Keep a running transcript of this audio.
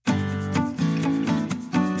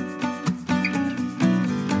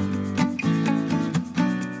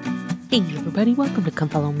Hey everybody, welcome to Come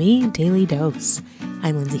Follow Me Daily Dose.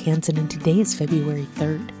 I'm Lindsay Hansen and today is February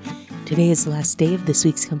 3rd. Today is the last day of this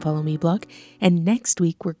week's Come Follow Me blog, and next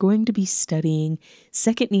week we're going to be studying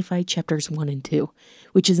 2 Nephi chapters 1 and 2,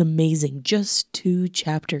 which is amazing. Just 2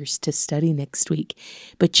 chapters to study next week.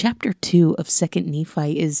 But chapter 2 of 2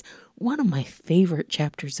 Nephi is one of my favorite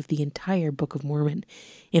chapters of the entire Book of Mormon.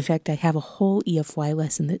 In fact, I have a whole EFY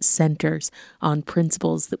lesson that centers on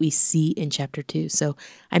principles that we see in chapter 2. So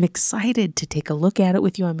I'm excited to take a look at it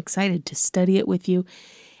with you. I'm excited to study it with you.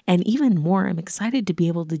 And even more, I'm excited to be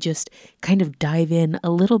able to just kind of dive in a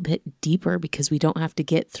little bit deeper because we don't have to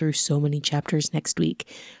get through so many chapters next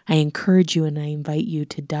week. I encourage you and I invite you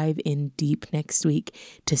to dive in deep next week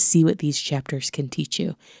to see what these chapters can teach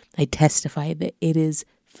you. I testify that it is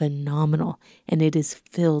phenomenal and it is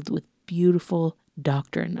filled with beautiful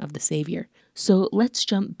doctrine of the Savior. So let's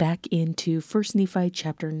jump back into 1 Nephi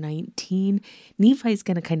chapter 19. Nephi is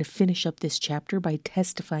going to kind of finish up this chapter by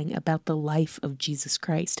testifying about the life of Jesus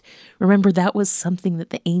Christ. Remember, that was something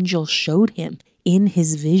that the angel showed him in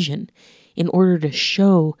his vision in order to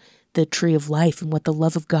show the tree of life and what the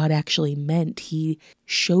love of God actually meant. He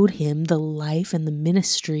showed him the life and the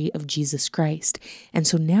ministry of Jesus Christ. And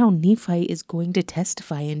so now Nephi is going to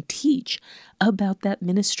testify and teach about that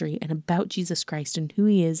ministry and about Jesus Christ and who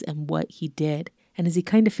he is and what he did. And as he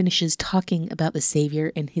kind of finishes talking about the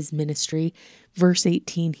Savior and his ministry, verse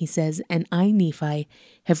 18, he says, "And I, Nephi,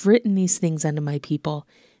 have written these things unto my people,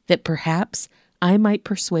 that perhaps I might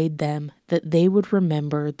persuade them that they would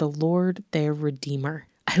remember the Lord their Redeemer."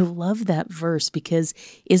 I love that verse because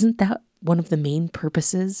isn't that one of the main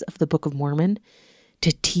purposes of the Book of Mormon?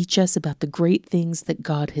 To teach us about the great things that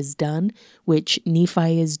God has done, which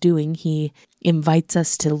Nephi is doing. He invites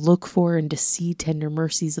us to look for and to see tender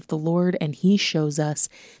mercies of the Lord, and he shows us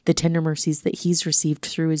the tender mercies that he's received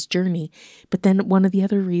through his journey. But then one of the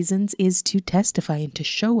other reasons is to testify and to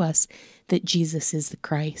show us that Jesus is the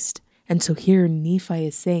Christ. And so here Nephi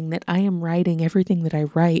is saying that I am writing everything that I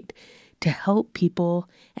write to help people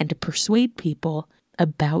and to persuade people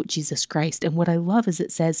about Jesus Christ. And what I love is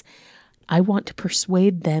it says, I want to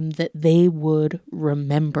persuade them that they would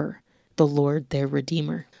remember the Lord their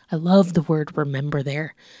Redeemer. I love the word remember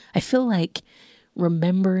there. I feel like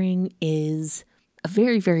remembering is a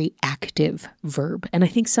very, very active verb. And I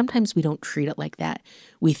think sometimes we don't treat it like that.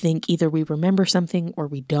 We think either we remember something or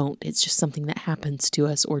we don't. It's just something that happens to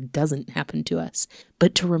us or doesn't happen to us.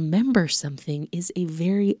 But to remember something is a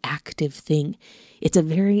very active thing. It's a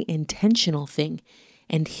very intentional thing.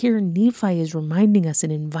 And here Nephi is reminding us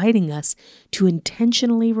and inviting us to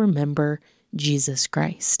intentionally remember Jesus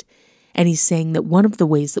Christ. And he's saying that one of the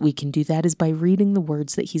ways that we can do that is by reading the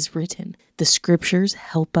words that he's written. The scriptures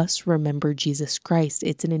help us remember Jesus Christ.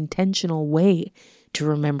 It's an intentional way to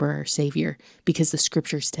remember our Savior because the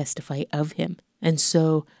scriptures testify of him. And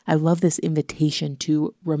so I love this invitation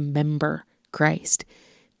to remember Christ,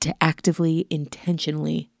 to actively,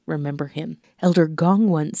 intentionally remember him. Elder Gong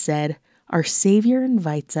once said, "Our Savior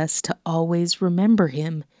invites us to always remember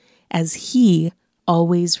him as he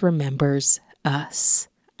always remembers us."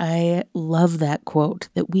 I love that quote,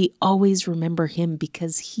 that we always remember him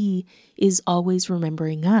because he is always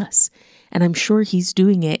remembering us. And I'm sure he's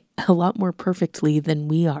doing it a lot more perfectly than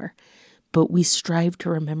we are. But we strive to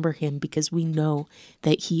remember him because we know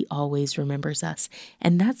that he always remembers us.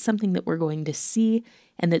 And that's something that we're going to see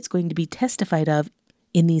and that's going to be testified of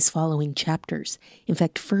in these following chapters. In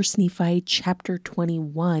fact, 1 Nephi chapter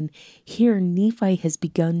 21, here Nephi has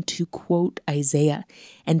begun to quote Isaiah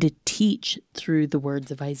and to teach through the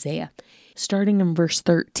words of Isaiah. Starting in verse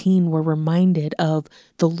 13, we're reminded of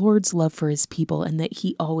the Lord's love for his people and that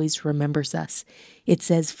he always remembers us. It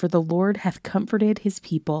says, "For the Lord hath comforted his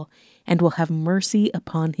people and will have mercy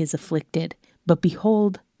upon his afflicted. But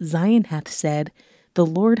behold, Zion hath said, The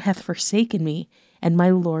Lord hath forsaken me, and my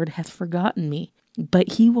Lord hath forgotten me.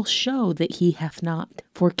 But he will show that he hath not.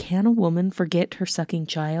 For can a woman forget her sucking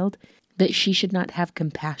child, that she should not have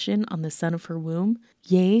compassion on the son of her womb?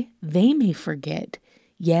 Yea, they may forget,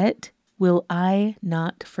 yet will I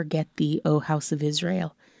not forget thee, O house of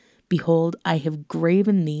Israel. Behold, I have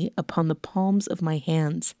graven thee upon the palms of my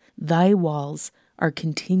hands. Thy walls are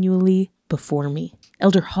continually before me."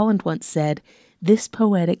 Elder Holland once said, "This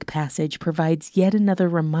poetic passage provides yet another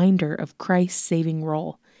reminder of Christ's saving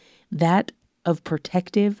role, that of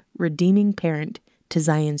protective, redeeming parent to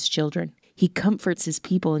Zion's children. He comforts his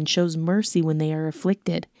people and shows mercy when they are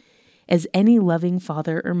afflicted, as any loving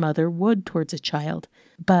father or mother would towards a child.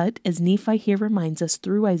 But, as Nephi here reminds us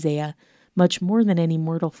through Isaiah, much more than any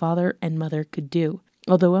mortal father and mother could do.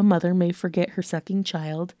 Although a mother may forget her sucking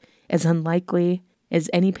child, as unlikely as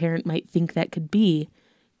any parent might think that could be,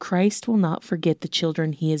 Christ will not forget the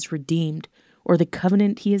children he has redeemed, or the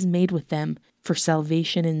covenant he has made with them for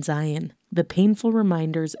salvation in Zion. The painful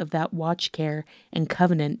reminders of that watch care and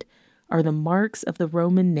covenant are the marks of the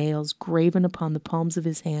Roman nails graven upon the palms of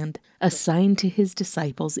his hand, a sign to his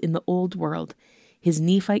disciples in the old world, his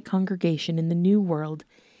Nephite congregation in the new world,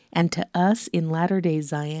 and to us in latter-day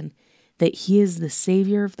Zion, that he is the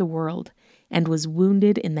Savior of the world and was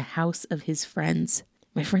wounded in the house of his friends.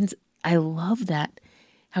 My friends, I love that.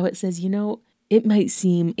 How it says, it might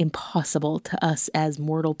seem impossible to us as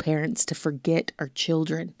mortal parents to forget our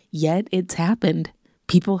children, yet it's happened.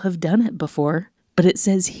 People have done it before, but it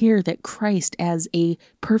says here that Christ, as a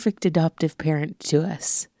perfect adoptive parent to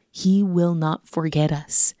us, he will not forget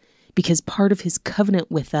us, because part of his covenant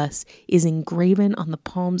with us is engraven on the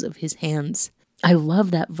palms of his hands. I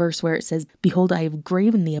love that verse where it says, "Behold, I have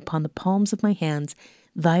graven thee upon the palms of my hands.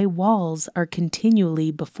 Thy walls are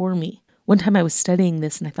continually before me." One time I was studying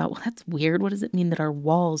this and I thought, well, that's weird. What does it mean that our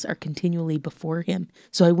walls are continually before him?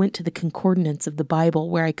 So I went to the concordance of the Bible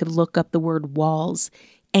where I could look up the word walls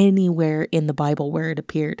anywhere in the Bible where it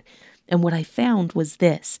appeared. And what I found was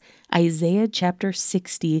this, Isaiah chapter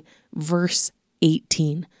 60, verse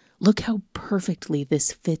 18. Look how perfectly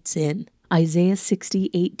this fits in. Isaiah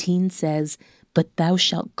 60:18 says, "But thou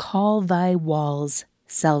shalt call thy walls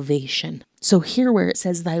salvation." So here where it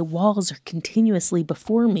says thy walls are continuously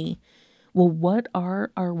before me, well, what are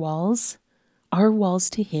our walls? Our walls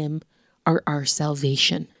to him are our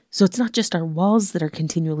salvation. So it's not just our walls that are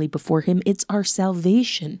continually before him, it's our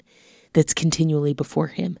salvation that's continually before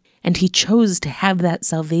him. And he chose to have that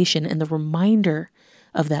salvation and the reminder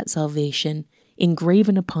of that salvation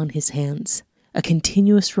engraven upon his hands, a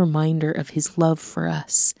continuous reminder of his love for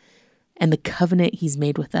us and the covenant he's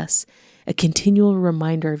made with us, a continual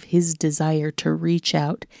reminder of his desire to reach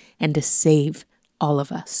out and to save all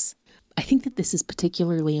of us. I think that this is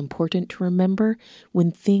particularly important to remember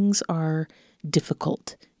when things are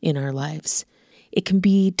difficult in our lives. It can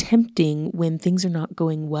be tempting when things are not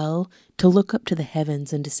going well to look up to the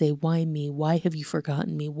heavens and to say, why me? Why have you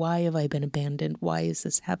forgotten me? Why have I been abandoned? Why is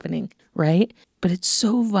this happening? Right? But it's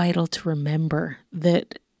so vital to remember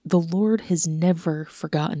that the Lord has never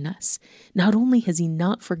forgotten us. Not only has he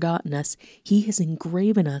not forgotten us, he has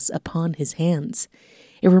engraven us upon his hands.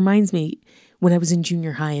 It reminds me when I was in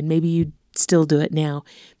junior high, and maybe you still do it now,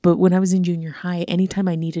 but when I was in junior high, anytime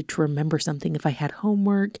I needed to remember something, if I had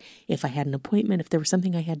homework, if I had an appointment, if there was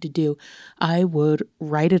something I had to do, I would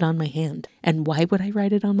write it on my hand. And why would I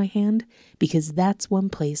write it on my hand? Because that's one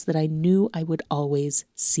place that I knew I would always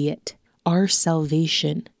see it. Our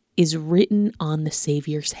salvation is written on the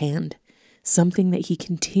Savior's hand, something that he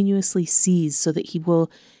continuously sees so that he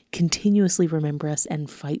will continuously remember us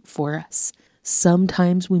and fight for us.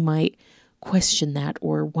 Sometimes we might question that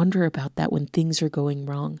or wonder about that when things are going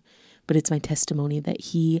wrong, but it's my testimony that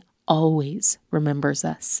he always remembers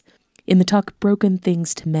us. In the talk Broken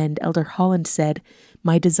Things to Mend, Elder Holland said,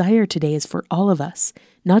 "My desire today is for all of us,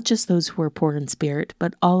 not just those who are poor in spirit,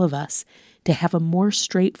 but all of us, to have a more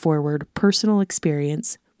straightforward personal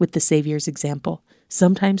experience with the Savior's example.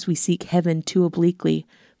 Sometimes we seek heaven too obliquely,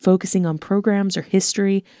 focusing on programs or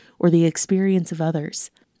history or the experience of others.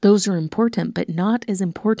 Those are important, but not as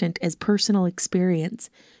important as personal experience,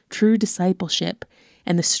 true discipleship,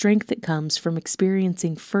 and the strength that comes from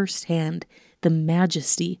experiencing firsthand the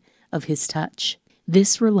majesty of his touch.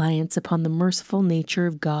 This reliance upon the merciful nature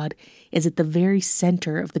of God is at the very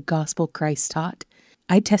center of the gospel Christ taught.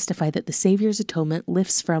 I testify that the Savior's atonement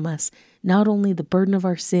lifts from us not only the burden of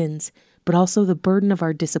our sins, but also the burden of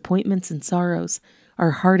our disappointments and sorrows,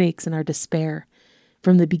 our heartaches and our despair.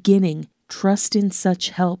 From the beginning, trust in such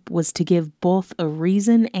help was to give both a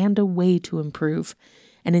reason and a way to improve,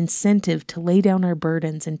 an incentive to lay down our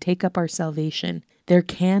burdens and take up our salvation. There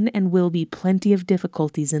can and will be plenty of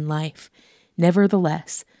difficulties in life.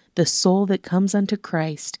 Nevertheless, the soul that comes unto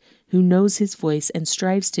Christ, who knows his voice and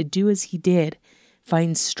strives to do as he did,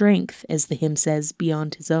 finds strength, as the hymn says,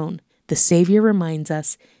 beyond his own. The Savior reminds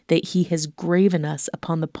us that he has graven us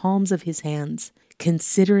upon the palms of his hands.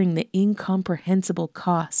 Considering the incomprehensible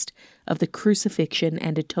cost of the crucifixion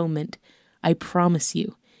and atonement, I promise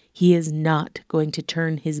you, he is not going to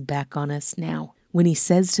turn his back on us now. When he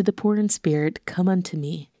says to the poor in spirit, "Come unto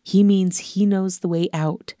me," he means he knows the way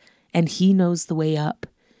out and he knows the way up.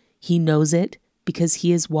 He knows it because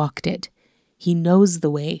he has walked it. He knows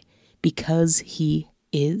the way because he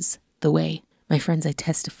is the way. My friends, I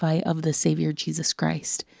testify of the Savior Jesus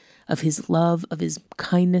Christ, of his love, of his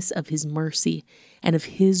kindness, of his mercy, and of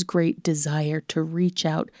his great desire to reach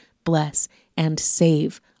out, bless, and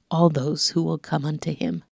save all those who will come unto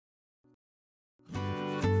him.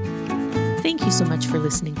 Thank you so much for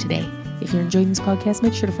listening today. If you're enjoying this podcast,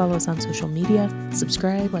 make sure to follow us on social media,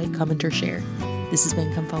 subscribe, like, comment, or share. This has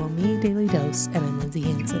been Come Follow Me, Daily Dose, and I'm Lindsay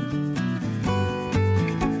Hanson.